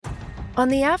On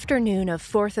the afternoon of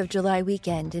 4th of July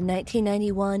weekend in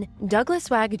 1991, Douglas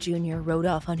Wag Jr. rode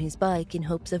off on his bike in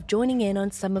hopes of joining in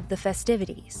on some of the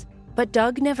festivities. But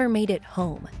Doug never made it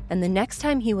home, and the next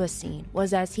time he was seen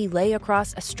was as he lay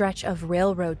across a stretch of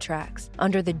railroad tracks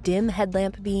under the dim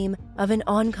headlamp beam of an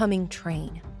oncoming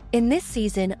train. In this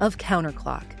season of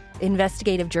Counterclock,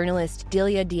 investigative journalist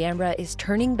Delia D'Ambra is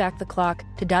turning back the clock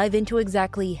to dive into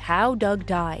exactly how Doug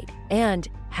died and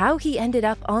how he ended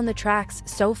up on the tracks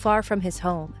so far from his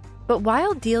home. But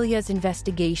while Delia's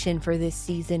investigation for this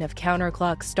season of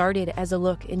Counterclock started as a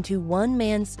look into one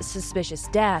man's suspicious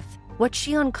death, what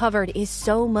she uncovered is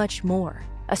so much more.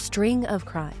 A string of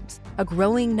crimes, a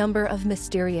growing number of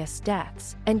mysterious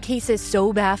deaths, and cases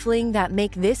so baffling that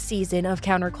make this season of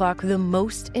Counterclock the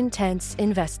most intense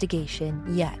investigation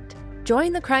yet.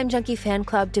 Join the Crime Junkie fan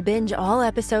club to binge all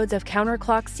episodes of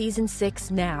Counterclock Season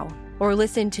 6 now, or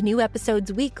listen to new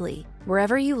episodes weekly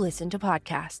wherever you listen to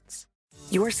podcasts.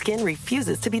 Your skin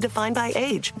refuses to be defined by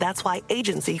age. That's why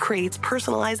Agency creates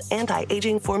personalized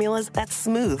anti-aging formulas that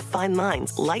smooth fine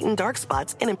lines, lighten dark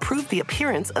spots, and improve the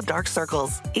appearance of dark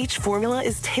circles. Each formula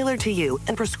is tailored to you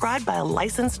and prescribed by a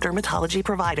licensed dermatology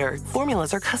provider.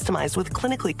 Formulas are customized with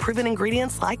clinically proven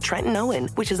ingredients like tretinoin,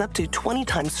 which is up to 20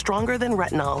 times stronger than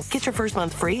retinol. Get your first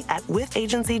month free at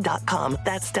withagency.com.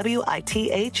 That's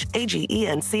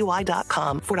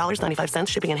WITHAGENCY.com. $4.95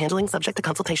 shipping and handling subject to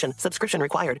consultation. Subscription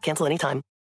required. Cancel anytime.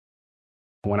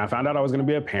 When I found out I was going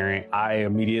to be a parent, I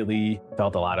immediately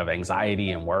felt a lot of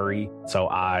anxiety and worry. So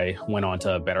I went on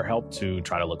to BetterHelp to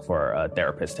try to look for a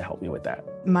therapist to help me with that.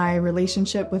 My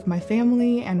relationship with my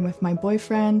family and with my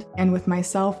boyfriend and with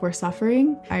myself were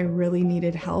suffering. I really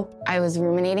needed help. I was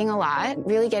ruminating a lot.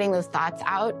 Really getting those thoughts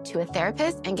out to a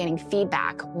therapist and getting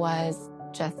feedback was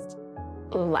just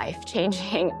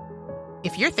life-changing.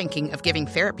 If you're thinking of giving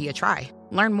therapy a try,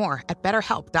 learn more at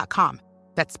BetterHelp.com.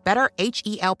 That's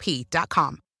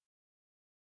BetterHelp.com.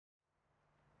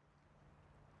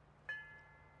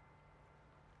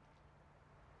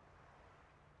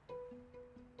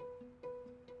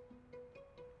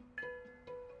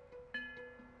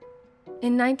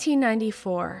 In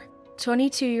 1994,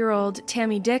 22-year-old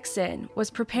Tammy Dickson was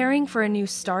preparing for a new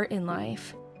start in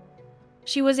life.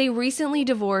 She was a recently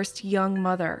divorced young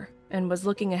mother and was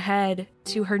looking ahead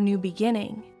to her new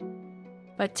beginning.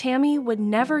 But Tammy would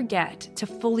never get to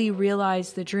fully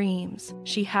realize the dreams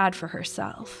she had for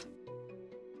herself.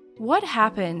 What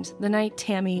happened the night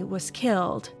Tammy was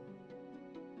killed?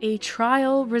 A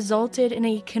trial resulted in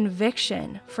a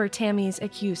conviction for Tammy's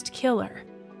accused killer,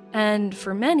 and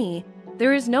for many,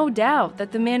 there is no doubt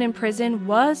that the man in prison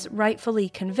was rightfully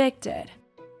convicted.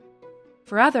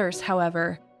 For others,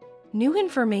 however, new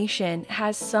information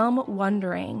has some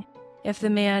wondering if the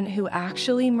man who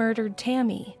actually murdered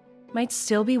Tammy might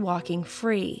still be walking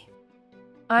free.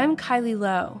 I'm Kylie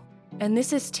Lowe, and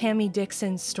this is Tammy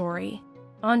Dickson's story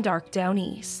on Dark Down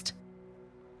East.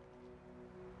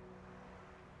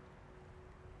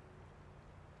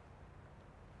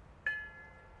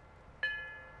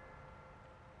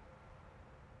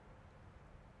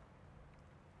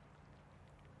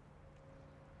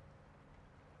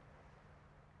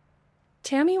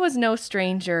 Tammy was no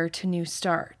stranger to new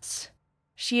starts.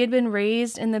 She had been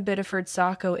raised in the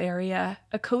Biddeford-Saco area,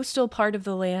 a coastal part of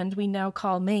the land we now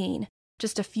call Maine,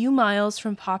 just a few miles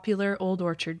from popular Old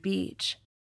Orchard Beach.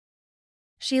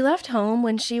 She left home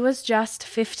when she was just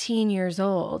 15 years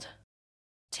old.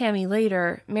 Tammy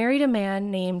later married a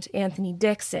man named Anthony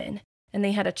Dickson, and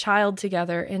they had a child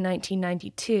together in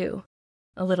 1992,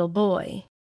 a little boy.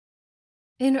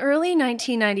 In early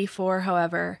 1994,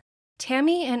 however,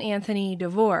 Tammy and Anthony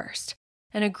divorced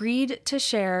and agreed to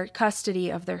share custody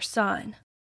of their son.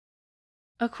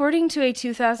 According to a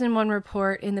 2001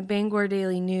 report in the Bangor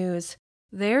Daily News,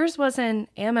 theirs was an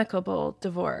amicable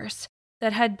divorce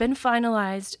that had been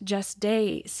finalized just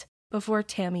days before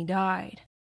Tammy died.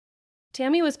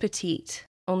 Tammy was petite,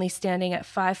 only standing at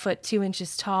 5 foot 2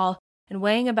 inches tall and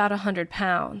weighing about 100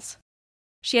 pounds.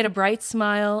 She had a bright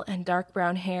smile and dark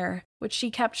brown hair, which she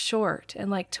kept short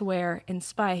and liked to wear in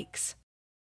spikes.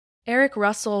 Eric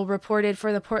Russell reported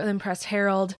for the Portland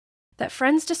Press-Herald that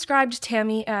friends described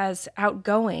Tammy as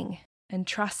outgoing and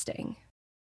trusting.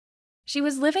 She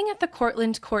was living at the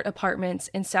Cortlandt Court Apartments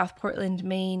in South Portland,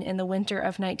 Maine in the winter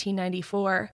of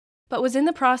 1994, but was in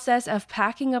the process of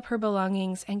packing up her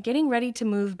belongings and getting ready to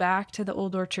move back to the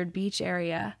Old Orchard Beach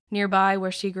area, nearby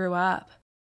where she grew up.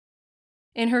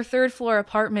 In her third-floor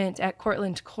apartment at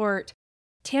Cortlandt Court,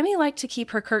 Tammy liked to keep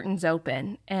her curtains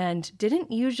open and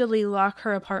didn't usually lock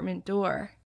her apartment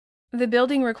door. The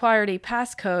building required a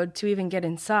passcode to even get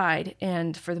inside,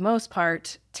 and for the most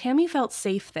part, Tammy felt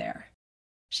safe there.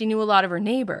 She knew a lot of her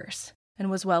neighbors, and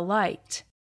was well liked.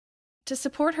 To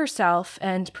support herself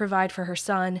and provide for her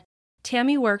son,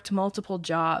 Tammy worked multiple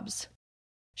jobs.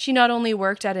 She not only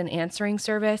worked at an answering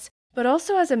service, but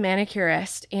also as a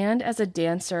manicurist and as a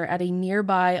dancer at a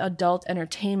nearby adult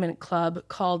entertainment club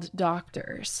called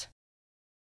Doctors.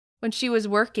 When she was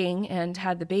working and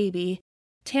had the baby,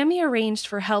 Tammy arranged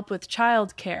for help with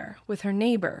childcare with her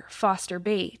neighbor, Foster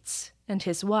Bates, and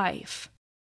his wife.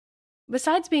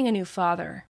 Besides being a new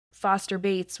father, Foster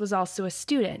Bates was also a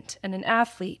student and an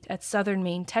athlete at Southern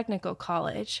Maine Technical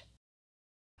College.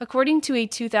 According to a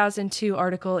 2002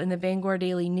 article in the Bangor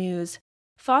Daily News,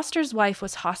 Foster's wife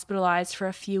was hospitalized for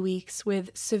a few weeks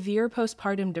with severe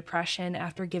postpartum depression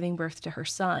after giving birth to her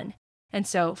son, and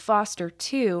so Foster,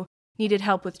 too, needed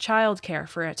help with childcare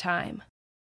for a time.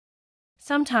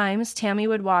 Sometimes Tammy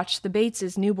would watch the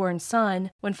Bates' newborn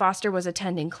son when Foster was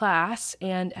attending class,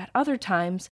 and at other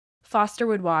times, Foster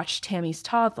would watch Tammy's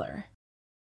toddler.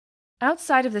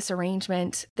 Outside of this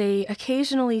arrangement, they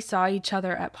occasionally saw each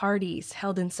other at parties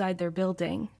held inside their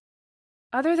building.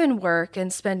 Other than work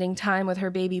and spending time with her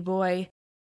baby boy,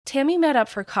 Tammy met up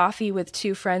for coffee with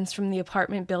two friends from the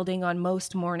apartment building on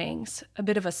most mornings, a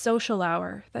bit of a social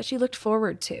hour that she looked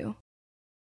forward to.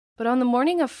 But on the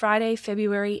morning of Friday,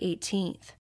 February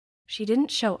 18th, she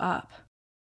didn't show up.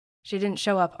 She didn't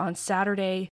show up on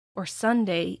Saturday or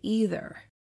Sunday either.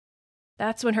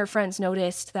 That's when her friends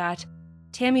noticed that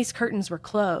Tammy's curtains were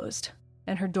closed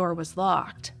and her door was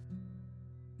locked.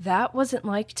 That wasn't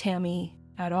like Tammy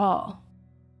at all.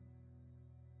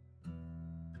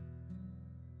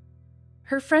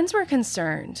 Her friends were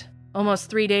concerned, almost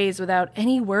 3 days without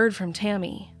any word from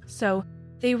Tammy, so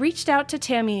they reached out to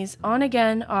Tammy's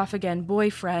on-again, off-again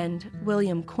boyfriend,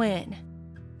 William Quinn.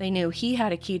 They knew he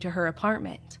had a key to her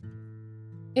apartment.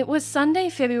 It was Sunday,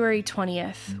 February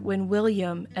 20th, when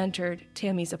William entered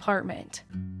Tammy's apartment.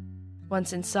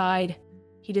 Once inside,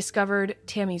 he discovered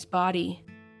Tammy's body,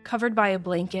 covered by a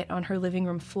blanket on her living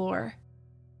room floor.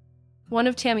 One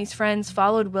of Tammy's friends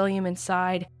followed William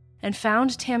inside and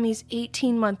found Tammy's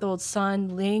 18-month-old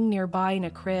son laying nearby in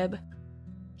a crib.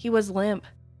 He was limp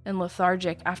and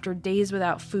lethargic after days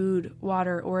without food,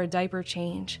 water, or a diaper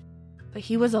change, but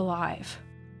he was alive.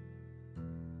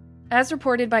 As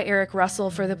reported by Eric Russell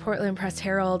for the Portland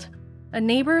Press-Herald, a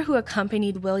neighbor who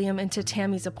accompanied William into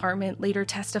Tammy's apartment later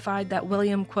testified that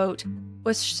William, quote,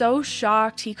 was so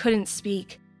shocked he couldn't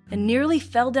speak and nearly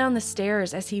fell down the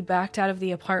stairs as he backed out of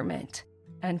the apartment,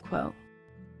 end quote.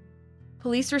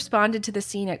 Police responded to the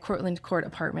scene at Cortland Court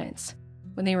Apartments.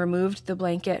 When they removed the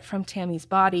blanket from Tammy's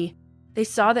body, they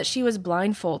saw that she was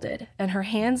blindfolded and her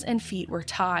hands and feet were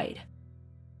tied.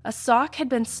 A sock had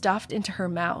been stuffed into her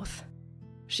mouth.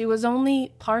 She was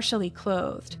only partially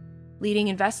clothed, leading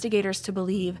investigators to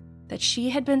believe that she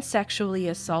had been sexually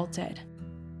assaulted.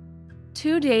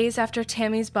 2 days after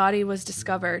Tammy's body was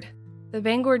discovered, the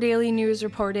Bangor Daily News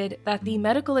reported that the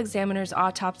medical examiner's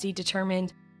autopsy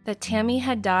determined that Tammy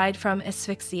had died from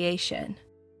asphyxiation.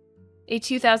 A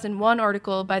 2001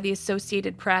 article by the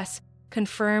Associated Press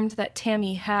confirmed that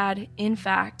Tammy had, in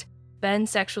fact, been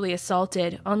sexually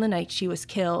assaulted on the night she was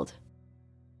killed.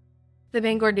 The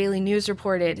Bangor Daily News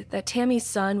reported that Tammy's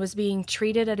son was being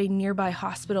treated at a nearby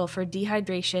hospital for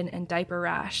dehydration and diaper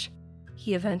rash.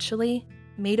 He eventually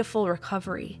made a full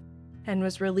recovery and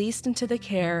was released into the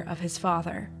care of his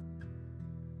father.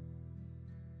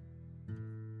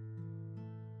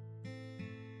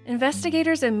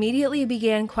 Investigators immediately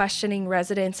began questioning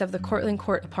residents of the Cortland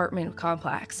Court apartment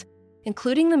complex,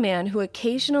 including the man who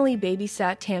occasionally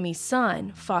babysat Tammy's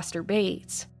son, Foster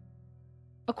Bates.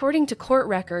 According to court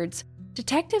records,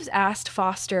 detectives asked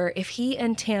Foster if he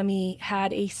and Tammy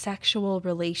had a sexual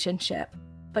relationship,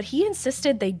 but he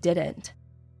insisted they didn't.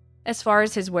 As far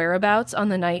as his whereabouts on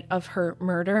the night of her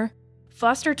murder,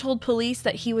 Foster told police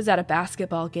that he was at a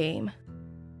basketball game.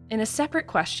 In a separate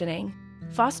questioning,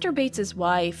 Foster Bates'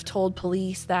 wife told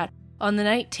police that on the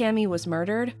night Tammy was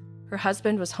murdered, her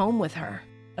husband was home with her,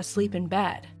 asleep in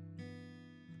bed.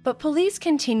 But police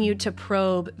continued to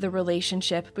probe the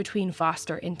relationship between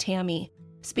Foster and Tammy,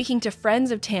 speaking to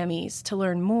friends of Tammy's to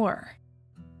learn more.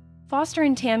 Foster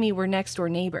and Tammy were next-door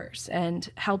neighbors and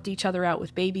helped each other out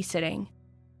with babysitting.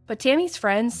 But Tammy's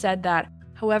friends said that,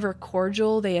 however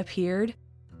cordial they appeared,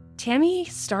 Tammy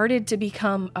started to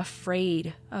become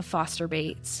afraid of Foster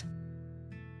Bates.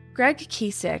 Greg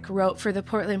Kiesick wrote for the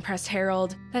Portland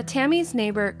Press-Herald that Tammy's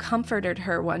neighbor comforted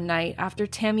her one night after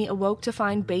Tammy awoke to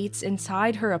find Bates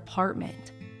inside her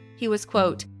apartment. He was,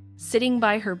 quote, sitting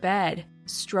by her bed,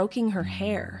 stroking her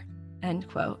hair, end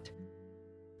quote.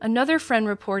 Another friend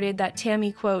reported that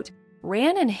Tammy, quote,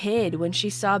 ran and hid when she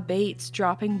saw Bates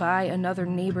dropping by another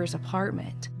neighbor's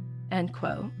apartment, end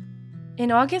quote. In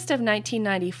August of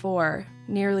 1994,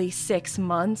 nearly 6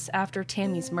 months after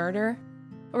Tammy's murder,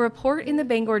 a report in the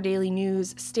Bangor Daily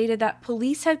News stated that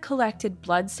police had collected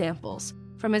blood samples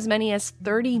from as many as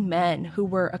 30 men who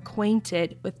were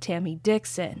acquainted with Tammy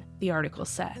Dickson, the article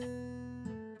said.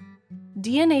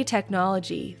 DNA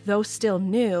technology, though still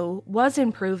new, was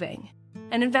improving,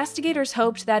 and investigators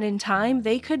hoped that in time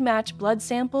they could match blood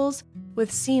samples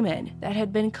with semen that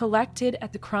had been collected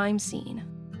at the crime scene.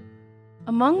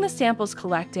 Among the samples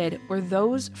collected were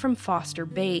those from Foster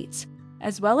Bates,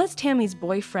 as well as Tammy's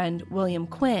boyfriend, William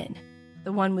Quinn,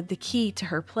 the one with the key to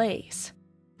her place.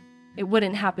 It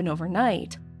wouldn't happen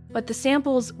overnight, but the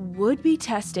samples would be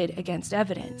tested against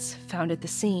evidence found at the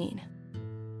scene.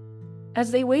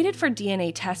 As they waited for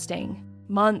DNA testing,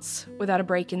 months without a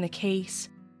break in the case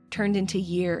turned into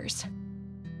years.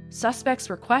 Suspects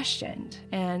were questioned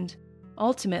and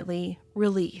ultimately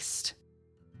released.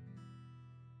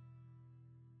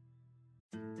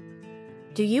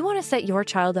 Do you want to set your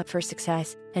child up for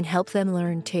success and help them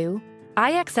learn too?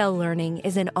 IXL Learning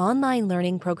is an online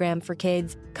learning program for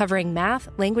kids covering math,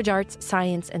 language arts,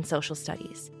 science, and social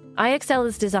studies. IXL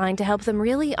is designed to help them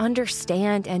really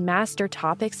understand and master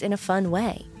topics in a fun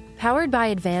way. Powered by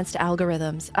advanced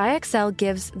algorithms, IXL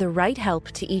gives the right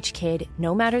help to each kid,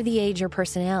 no matter the age or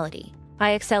personality.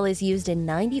 IXL is used in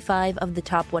 95 of the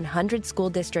top 100 school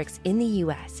districts in the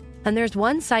U.S., and there's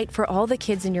one site for all the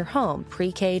kids in your home,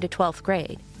 pre-K to 12th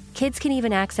grade. Kids can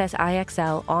even access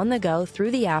IXL on the go through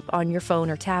the app on your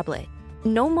phone or tablet.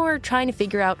 No more trying to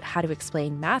figure out how to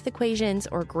explain math equations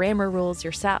or grammar rules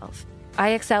yourself.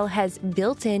 IXL has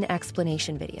built-in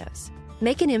explanation videos.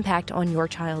 Make an impact on your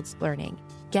child's learning.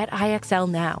 Get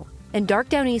IXL now. And Dark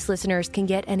Down East listeners can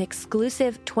get an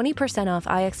exclusive 20% off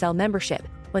IXL membership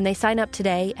when they sign up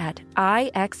today at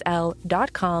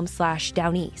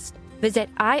IXL.com/downeast. Visit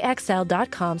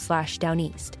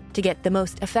IXL.com/downeast to get the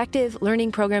most effective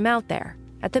learning program out there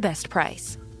at the best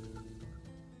price.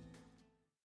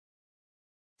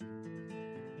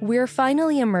 We're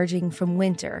finally emerging from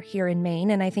winter here in Maine,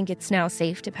 and I think it's now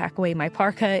safe to pack away my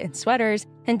parka and sweaters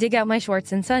and dig out my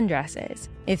shorts and sundresses.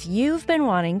 If you've been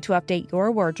wanting to update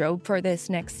your wardrobe for this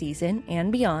next season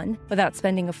and beyond without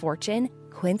spending a fortune,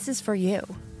 Quince is for you.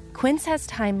 Quince has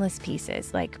timeless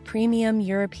pieces like premium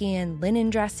European linen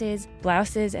dresses,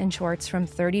 blouses, and shorts from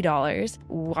 $30,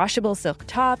 washable silk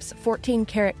tops,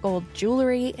 14-karat gold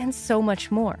jewelry, and so much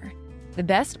more. The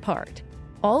best part,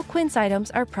 all Quince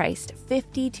items are priced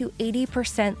 50 to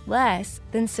 80% less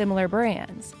than similar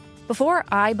brands. Before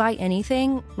I buy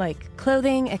anything, like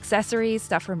clothing, accessories,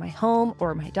 stuff for my home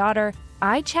or my daughter,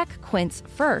 I check Quince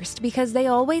first because they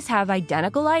always have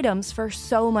identical items for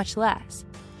so much less.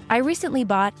 I recently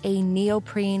bought a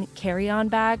neoprene carry-on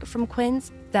bag from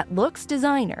Quince that looks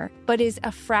designer, but is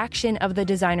a fraction of the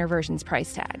designer version's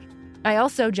price tag. I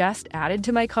also just added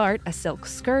to my cart a silk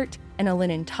skirt and a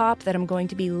linen top that I'm going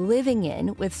to be living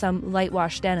in with some light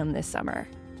wash denim this summer.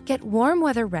 Get warm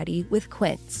weather ready with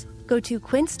Quince. Go to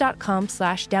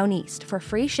quince.com/downeast for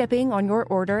free shipping on your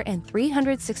order and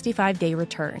 365-day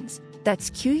returns.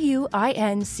 That's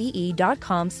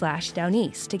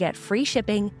QUINCE.com/downeast to get free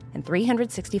shipping and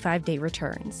 365-day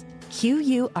returns.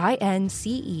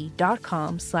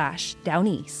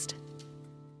 QUINCE.com/downeast.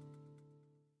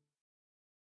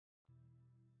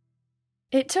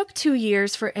 It took 2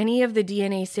 years for any of the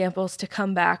DNA samples to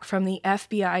come back from the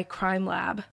FBI crime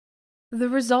lab. The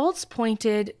results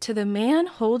pointed to the man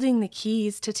holding the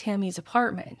keys to Tammy's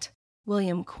apartment,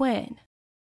 William Quinn.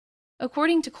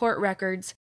 According to court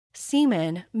records,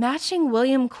 semen matching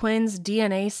William Quinn's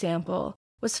DNA sample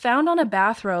was found on a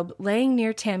bathrobe laying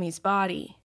near Tammy's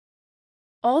body.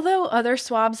 Although other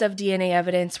swabs of DNA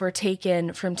evidence were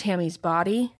taken from Tammy's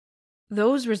body,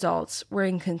 those results were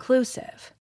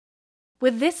inconclusive.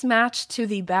 With this match to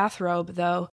the bathrobe,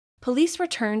 though, police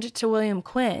returned to William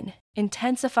Quinn,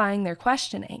 intensifying their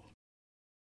questioning.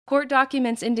 Court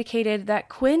documents indicated that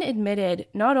Quinn admitted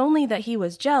not only that he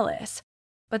was jealous,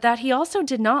 but that he also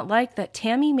did not like that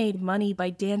Tammy made money by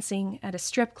dancing at a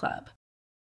strip club.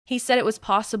 He said it was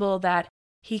possible that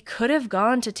he could have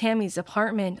gone to Tammy's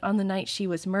apartment on the night she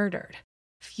was murdered,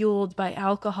 fueled by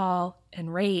alcohol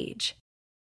and rage.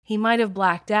 He might have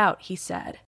blacked out, he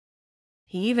said.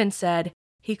 He even said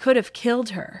he could have killed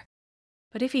her,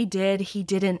 but if he did, he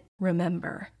didn't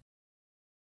remember.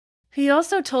 He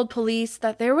also told police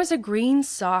that there was a green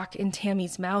sock in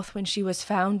Tammy's mouth when she was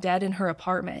found dead in her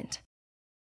apartment.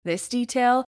 This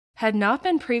detail had not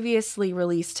been previously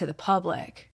released to the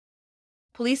public.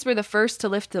 Police were the first to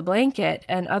lift the blanket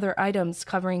and other items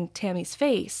covering Tammy's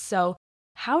face, so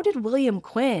how did William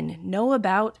Quinn know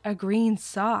about a green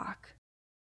sock?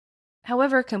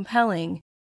 However compelling,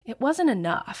 it wasn't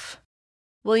enough.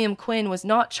 William Quinn was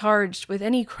not charged with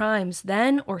any crimes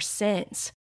then or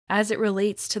since, as it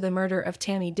relates to the murder of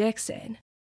Tammy Dickson.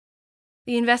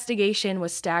 The investigation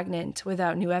was stagnant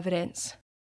without new evidence.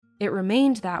 It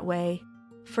remained that way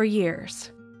for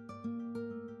years.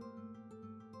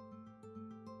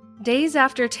 Days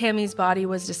after Tammy's body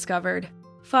was discovered,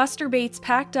 Foster Bates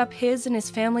packed up his and his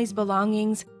family's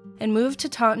belongings and moved to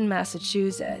Taunton,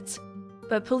 Massachusetts,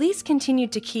 but police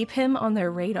continued to keep him on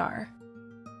their radar.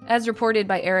 As reported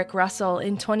by Eric Russell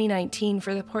in 2019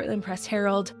 for the Portland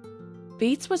Press-Herald,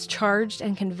 Bates was charged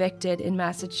and convicted in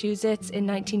Massachusetts in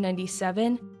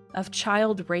 1997 of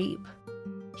child rape.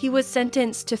 He was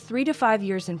sentenced to 3 to 5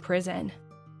 years in prison.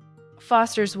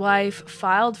 Foster's wife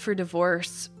filed for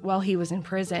divorce while he was in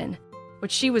prison,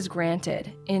 which she was granted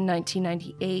in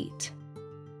 1998.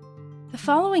 The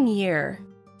following year,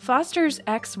 Foster's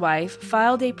ex-wife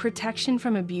filed a protection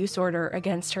from abuse order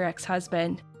against her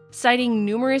ex-husband, citing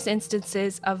numerous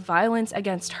instances of violence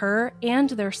against her and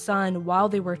their son while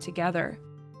they were together.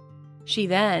 She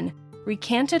then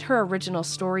recanted her original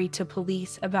story to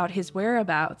police about his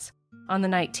whereabouts on the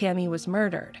night Tammy was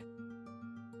murdered.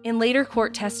 In later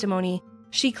court testimony,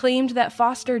 she claimed that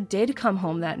Foster did come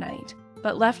home that night,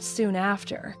 but left soon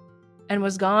after, and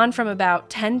was gone from about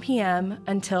 10 p.m.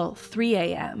 until 3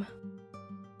 a.m.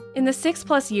 In the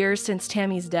 6+ years since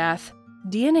Tammy's death,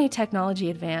 DNA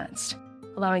technology advanced,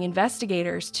 allowing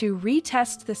investigators to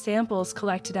retest the samples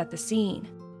collected at the scene.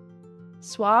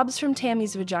 Swabs from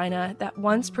Tammy's vagina that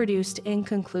once produced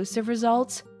inconclusive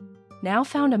results now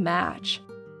found a match,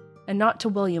 and not to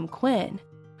William Quinn,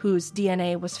 whose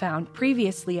DNA was found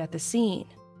previously at the scene.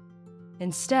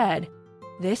 Instead,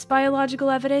 this biological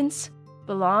evidence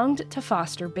belonged to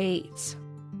Foster Bates.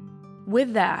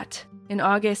 With that, in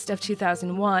August of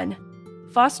 2001,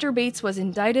 Foster Bates was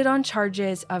indicted on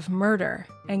charges of murder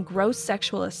and gross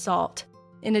sexual assault,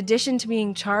 in addition to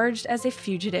being charged as a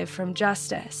fugitive from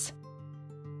justice.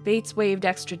 Bates waived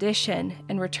extradition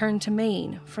and returned to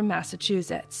Maine from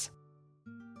Massachusetts.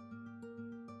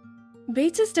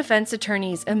 Bates's defense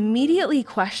attorneys immediately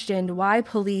questioned why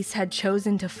police had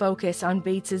chosen to focus on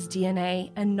Bates's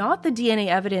DNA and not the DNA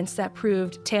evidence that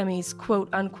proved Tammy's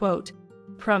quote-unquote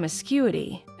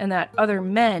promiscuity and that other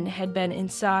men had been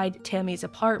inside Tammy's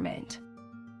apartment.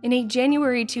 In a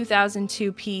January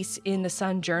 2002 piece in the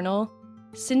Sun Journal,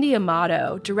 Cindy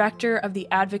Amato, director of the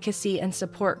advocacy and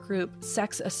support group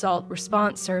Sex Assault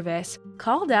Response Service,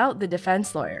 called out the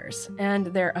defense lawyers and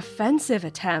their offensive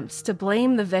attempts to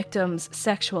blame the victim's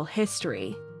sexual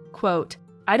history. Quote,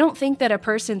 "I don't think that a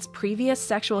person's previous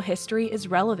sexual history is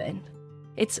relevant.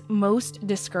 It's most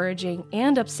discouraging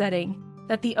and upsetting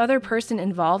that the other person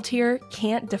involved here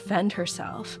can't defend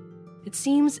herself. It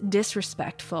seems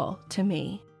disrespectful to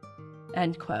me."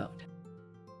 End quote.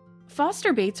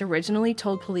 Foster Bates originally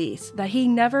told police that he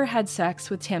never had sex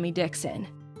with Tammy Dickson,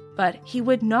 but he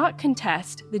would not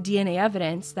contest the DNA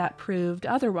evidence that proved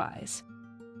otherwise.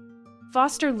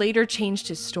 Foster later changed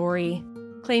his story,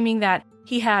 claiming that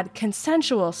he had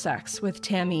consensual sex with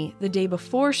Tammy the day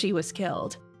before she was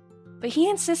killed, but he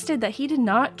insisted that he did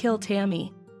not kill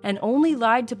Tammy and only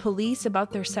lied to police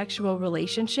about their sexual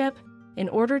relationship in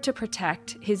order to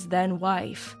protect his then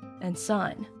wife and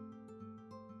son.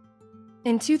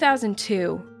 In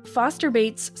 2002, Foster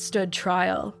Bates stood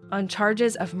trial on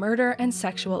charges of murder and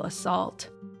sexual assault.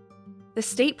 The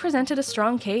state presented a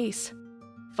strong case.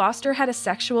 Foster had a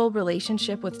sexual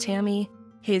relationship with Tammy.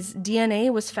 His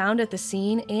DNA was found at the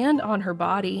scene and on her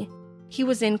body. He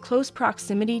was in close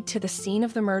proximity to the scene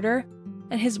of the murder,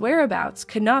 and his whereabouts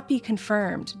could not be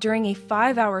confirmed during a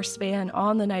 5-hour span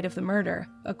on the night of the murder,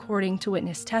 according to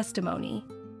witness testimony.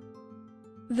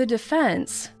 The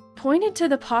defense pointed to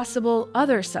the possible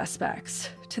other suspects,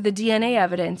 to the DNA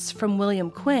evidence from William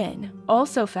Quinn,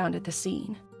 also found at the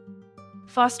scene.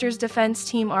 Foster's defense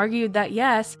team argued that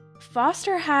yes,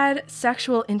 Foster had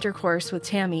sexual intercourse with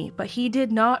Tammy, but he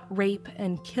did not rape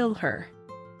and kill her.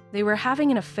 They were having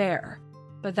an affair,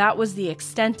 but that was the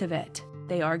extent of it,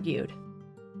 they argued.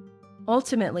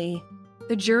 Ultimately,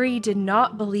 the jury did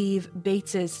not believe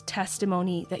Bates's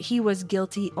testimony that he was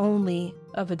guilty only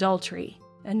of adultery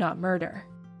and not murder.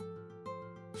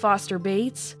 Foster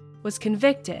Bates was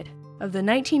convicted of the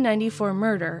 1994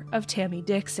 murder of Tammy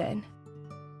Dickson.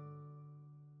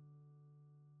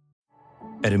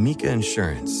 At Amica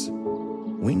Insurance,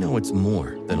 we know it's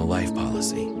more than a life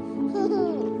policy.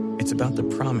 It's about the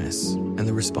promise and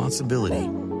the responsibility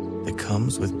that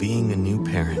comes with being a new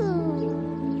parent.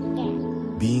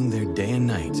 Being there day and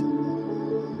night,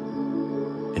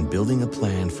 and building a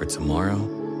plan for tomorrow,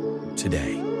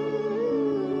 today.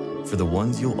 For the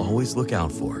ones you'll always look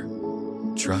out for,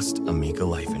 trust Amica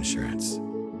Life Insurance.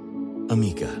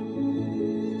 Amica.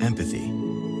 Empathy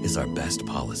is our best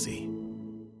policy.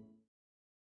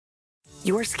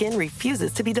 Your skin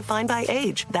refuses to be defined by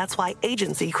age. That's why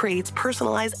Agency creates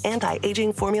personalized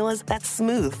anti-aging formulas that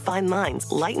smooth fine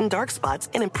lines, lighten dark spots,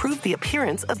 and improve the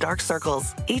appearance of dark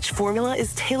circles. Each formula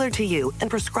is tailored to you and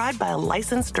prescribed by a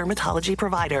licensed dermatology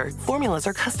provider. Formulas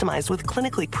are customized with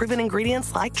clinically proven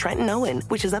ingredients like tretinoin,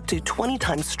 which is up to 20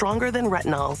 times stronger than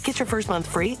retinol. Get your first month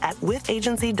free at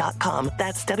withagency.com.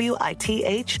 That's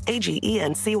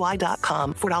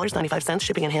WITHAGENCY.com. $4.95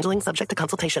 shipping and handling subject to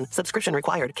consultation. Subscription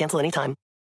required. Cancel anytime.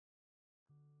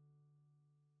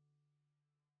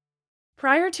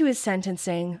 Prior to his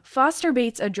sentencing, Foster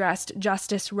Bates addressed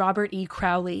Justice Robert E.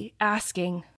 Crowley,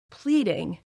 asking,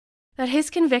 pleading, that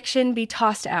his conviction be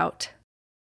tossed out.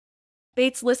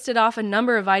 Bates listed off a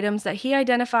number of items that he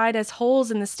identified as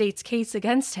holes in the state's case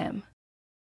against him.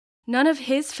 None of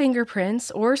his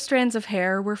fingerprints or strands of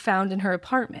hair were found in her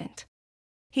apartment.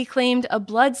 He claimed a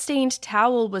blood-stained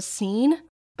towel was seen,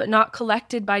 but not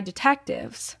collected by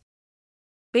detectives.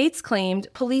 Bates claimed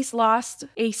police lost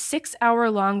a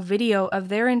 6-hour-long video of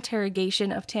their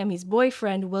interrogation of Tammy's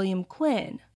boyfriend, William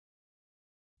Quinn.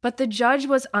 But the judge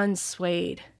was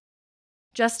unswayed.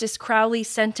 Justice Crowley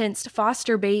sentenced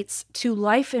Foster Bates to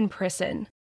life in prison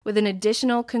with an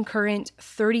additional concurrent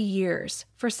 30 years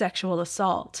for sexual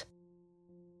assault.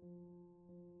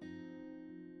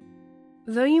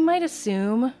 Though you might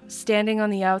assume, standing on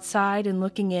the outside and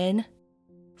looking in,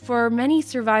 for many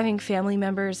surviving family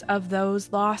members of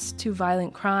those lost to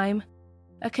violent crime,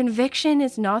 a conviction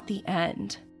is not the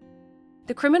end.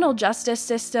 The criminal justice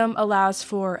system allows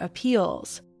for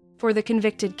appeals, for the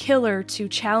convicted killer to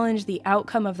challenge the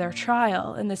outcome of their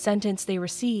trial and the sentence they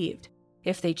received,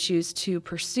 if they choose to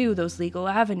pursue those legal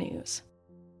avenues.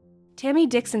 Tammy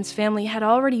Dickson's family had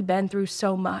already been through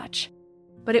so much,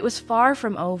 but it was far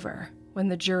from over when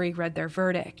the jury read their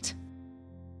verdict.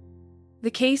 The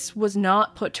case was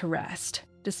not put to rest,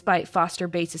 despite Foster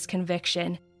Bates'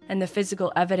 conviction and the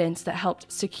physical evidence that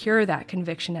helped secure that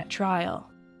conviction at trial.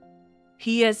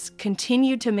 He has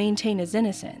continued to maintain his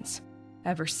innocence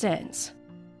ever since.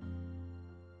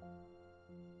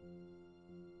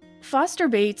 Foster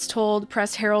Bates told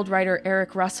Press Herald writer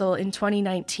Eric Russell in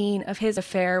 2019 of his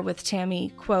affair with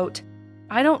Tammy, quote,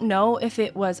 "I don't know if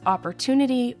it was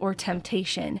opportunity or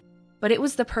temptation, but it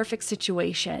was the perfect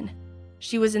situation.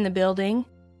 She was in the building.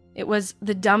 It was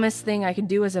the dumbest thing I could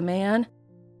do as a man,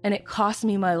 and it cost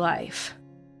me my life."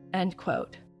 End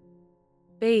quote.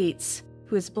 Bates,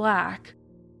 who is Black,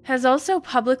 has also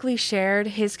publicly shared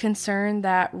his concern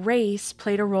that race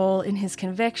played a role in his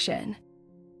conviction.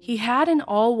 He had an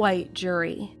all-white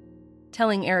jury,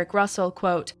 telling Eric Russell,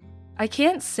 quote, "I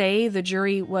can't say the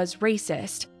jury was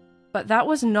racist, but that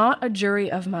was not a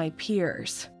jury of my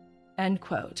peers." End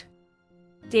quote.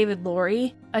 David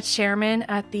Laurie, a chairman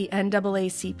at the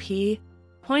NAACP,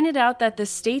 pointed out that the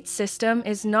state system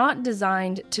is not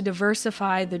designed to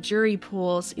diversify the jury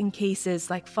pools in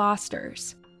cases like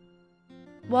Foster's.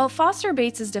 While Foster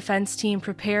Bates' defense team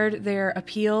prepared their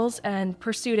appeals and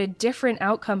pursued a different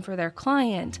outcome for their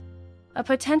client, a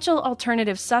potential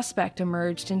alternative suspect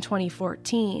emerged in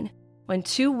 2014 when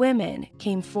 2 women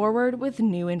came forward with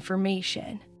new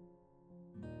information.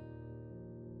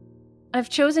 I've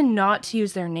chosen not to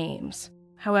use their names.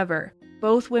 However,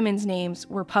 both women's names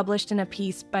were published in a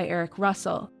piece by Eric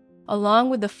Russell, along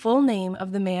with the full name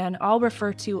of the man I'll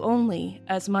refer to only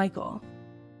as Michael.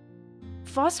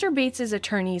 Foster Bates'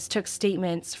 attorneys took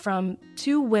statements from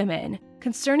 2 women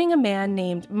concerning a man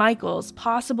named Michael's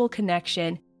possible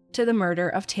connection to the murder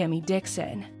of Tammy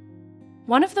Dickson.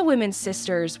 One of the women's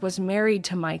sisters was married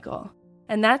to Michael,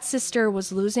 and that sister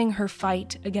was losing her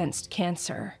fight against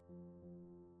cancer.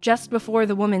 Just before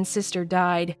the woman's sister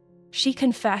died, she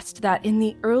confessed that in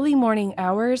the early morning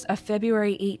hours of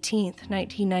February 18th,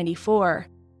 1994,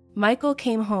 Michael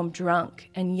came home drunk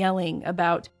and yelling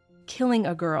about killing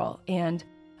a girl and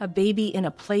a baby in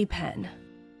a playpen.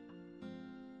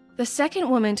 The second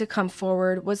woman to come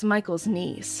forward was Michael's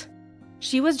niece.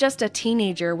 She was just a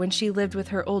teenager when she lived with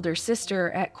her older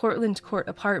sister at Cortlandt Court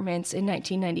Apartments in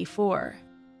 1994.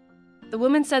 The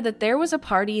woman said that there was a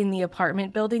party in the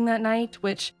apartment building that night,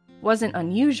 which wasn't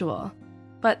unusual,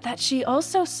 but that she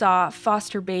also saw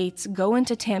Foster Bates go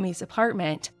into Tammy's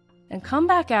apartment and come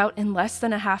back out in less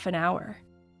than a half an hour.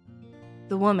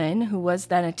 The woman, who was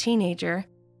then a teenager,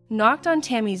 knocked on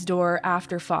Tammy's door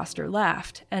after Foster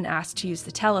left and asked to use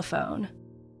the telephone.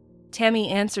 Tammy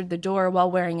answered the door while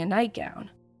wearing a nightgown,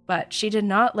 but she did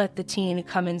not let the teen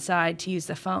come inside to use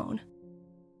the phone.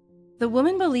 The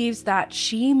woman believes that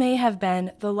she may have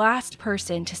been the last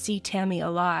person to see Tammy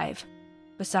alive,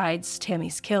 besides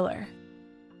Tammy's killer.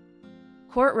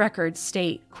 Court records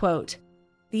state, quote,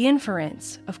 "The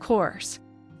inference, of course,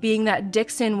 being that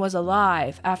Dickson was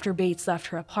alive after Bates left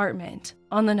her apartment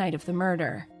on the night of the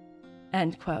murder,"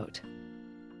 end quote.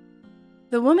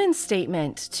 The woman's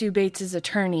statement to Bates's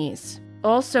attorneys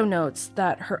also notes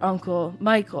that her uncle,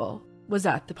 Michael, was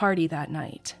at the party that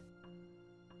night.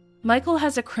 Michael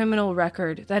has a criminal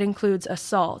record that includes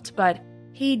assault, but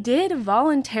he did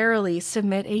voluntarily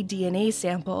submit a DNA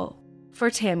sample for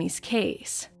Tammy's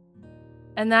case.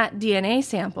 And that DNA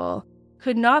sample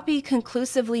could not be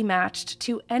conclusively matched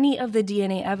to any of the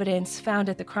DNA evidence found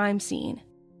at the crime scene.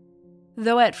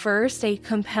 Though at first a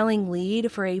compelling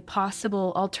lead for a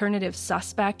possible alternative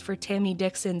suspect for Tammy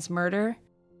Dickson's murder,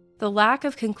 the lack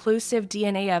of conclusive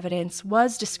DNA evidence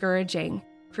was discouraging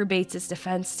for Bates's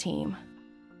defense team.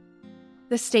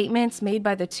 The statements made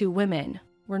by the two women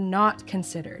were not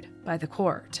considered by the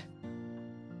court.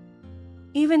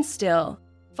 Even still,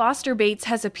 Foster Bates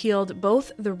has appealed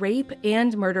both the rape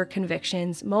and murder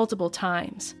convictions multiple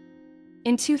times.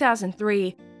 In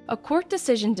 2003, a court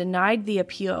decision denied the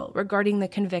appeal regarding the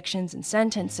convictions and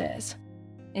sentences.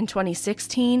 In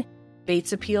 2016,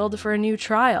 Bates appealed for a new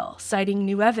trial, citing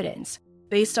new evidence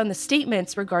based on the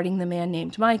statements regarding the man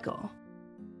named Michael.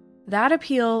 That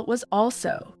appeal was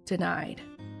also denied.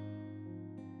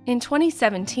 In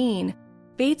 2017,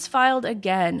 Bates filed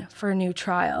again for a new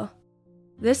trial.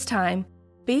 This time,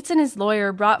 Bates and his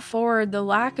lawyer brought forward the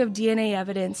lack of DNA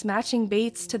evidence matching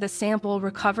Bates to the sample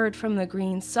recovered from the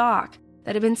green sock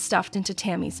that had been stuffed into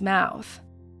Tammy's mouth.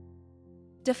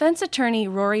 Defense attorney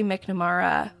Rory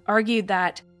McNamara argued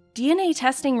that DNA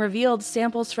testing revealed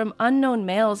samples from unknown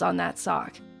males on that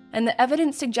sock, and the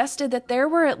evidence suggested that there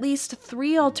were at least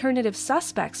 3 alternative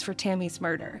suspects for Tammy's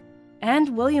murder,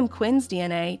 and William Quinn's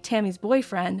DNA, Tammy's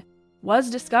boyfriend, was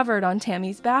discovered on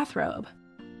Tammy's bathrobe.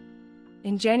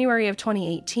 In January of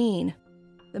 2018,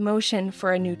 the motion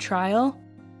for a new trial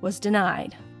was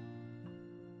denied.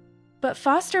 But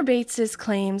Foster Bates's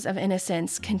claims of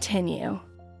innocence continue.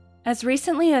 As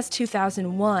recently as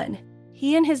 2001,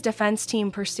 he and his defense team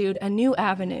pursued a new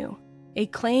avenue, a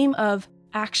claim of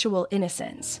actual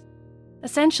innocence.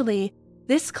 Essentially,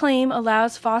 this claim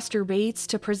allows Foster Bates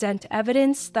to present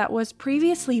evidence that was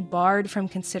previously barred from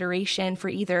consideration for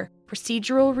either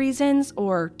procedural reasons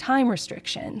or time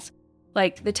restrictions,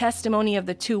 like the testimony of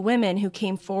the two women who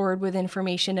came forward with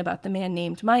information about the man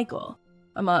named Michael,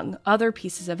 among other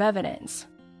pieces of evidence.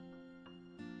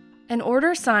 An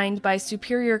order signed by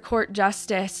Superior Court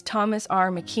Justice Thomas R.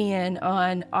 McKeon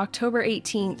on October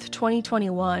 18,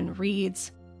 2021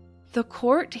 reads, "The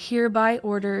court hereby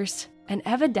orders an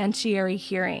evidentiary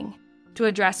hearing to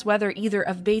address whether either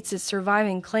of Bates's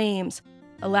surviving claims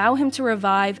allow him to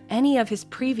revive any of his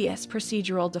previous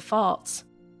procedural defaults.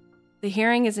 The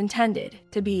hearing is intended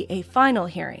to be a final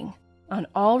hearing on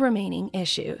all remaining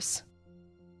issues."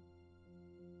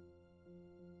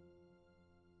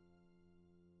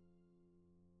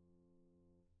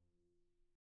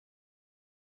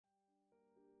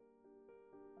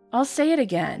 I'll say it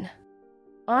again.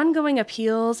 Ongoing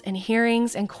appeals and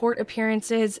hearings and court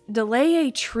appearances delay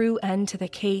a true end to the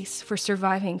case for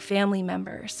surviving family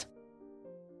members.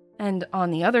 And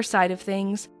on the other side of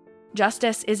things,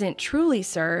 justice isn't truly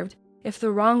served if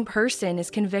the wrong person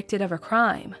is convicted of a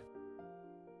crime.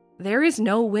 There is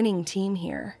no winning team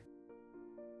here.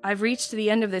 I've reached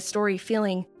the end of this story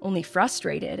feeling only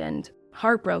frustrated and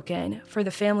heartbroken for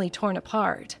the family torn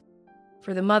apart,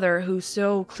 for the mother who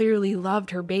so clearly loved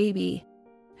her baby,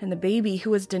 and the baby who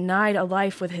was denied a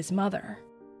life with his mother.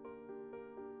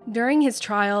 During his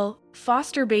trial,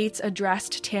 Foster Bates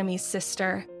addressed Tammy's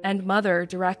sister and mother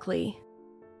directly.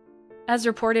 As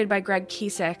reported by Greg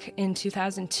Kisek in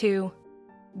 2002,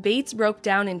 Bates broke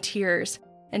down in tears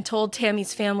and told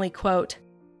Tammy's family, quote,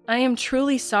 "I am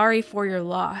truly sorry for your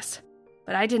loss,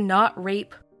 but I did not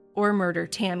rape or murder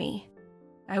Tammy.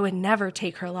 I would never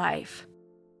take her life."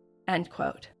 End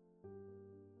quote.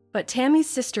 But Tammy's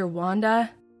sister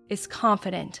Wanda is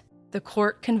confident the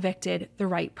court convicted the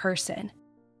right person.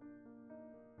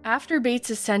 After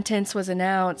Bates's sentence was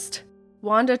announced,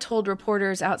 Wanda told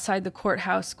reporters outside the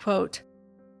courthouse, quote,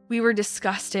 "We were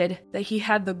disgusted that he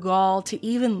had the gall to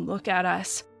even look at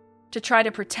us, to try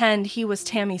to pretend he was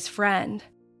Tammy's friend.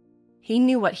 He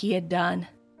knew what he had done,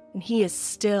 and he is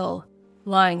still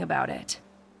lying about it.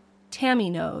 Tammy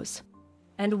knows,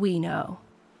 and we know."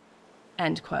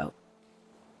 End quote.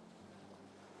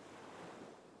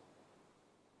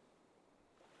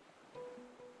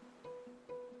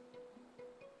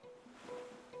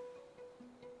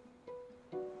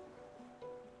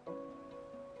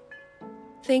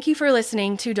 Thank you for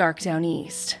listening to Dark Down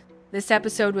East. This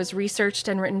episode was researched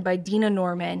and written by Dina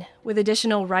Norman, with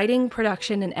additional writing,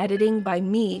 production, and editing by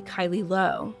me, Kylie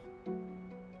Lowe.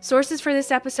 Sources for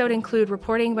this episode include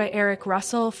reporting by Eric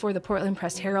Russell for the Portland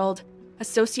Press-Herald,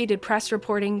 Associated Press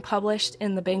reporting published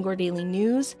in the Bangor Daily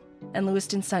News and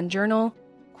Lewiston Sun-Journal,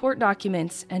 court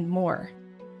documents, and more.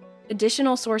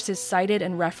 Additional sources cited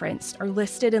and referenced are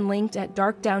listed and linked at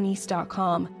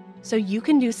darkdowneast.com, so you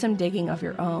can do some digging of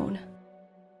your own.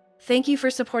 Thank you for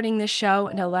supporting this show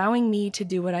and allowing me to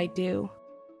do what I do.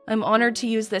 I'm honored to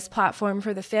use this platform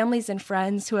for the families and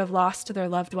friends who have lost their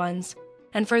loved ones,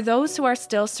 and for those who are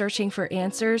still searching for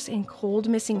answers in cold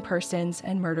missing persons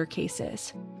and murder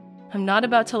cases. I'm not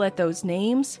about to let those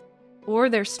names or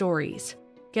their stories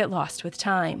get lost with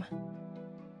time.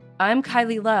 I'm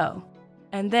Kylie Lowe,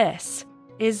 and this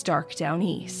is Dark Down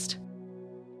East.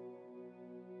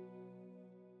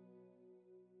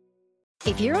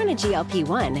 If you're on a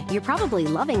GLP-1, you're probably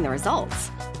loving the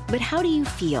results. But how do you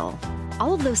feel?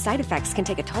 All of those side effects can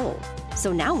take a toll.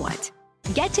 So now what?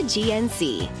 Get to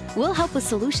GNC. We'll help with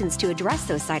solutions to address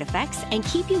those side effects and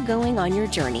keep you going on your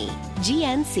journey.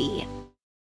 GNC.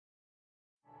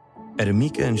 At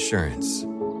Amica Insurance,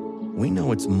 we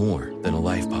know it's more than a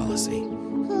life policy.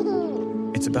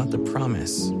 It's about the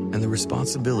promise and the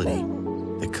responsibility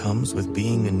that comes with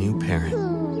being a new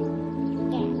parent.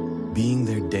 Being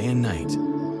there day and night,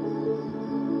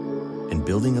 and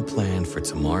building a plan for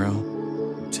tomorrow,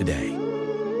 today.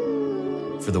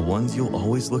 For the ones you'll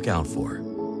always look out for,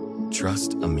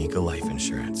 trust Amica Life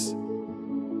Insurance.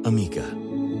 Amica,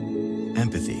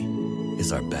 empathy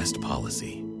is our best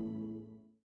policy.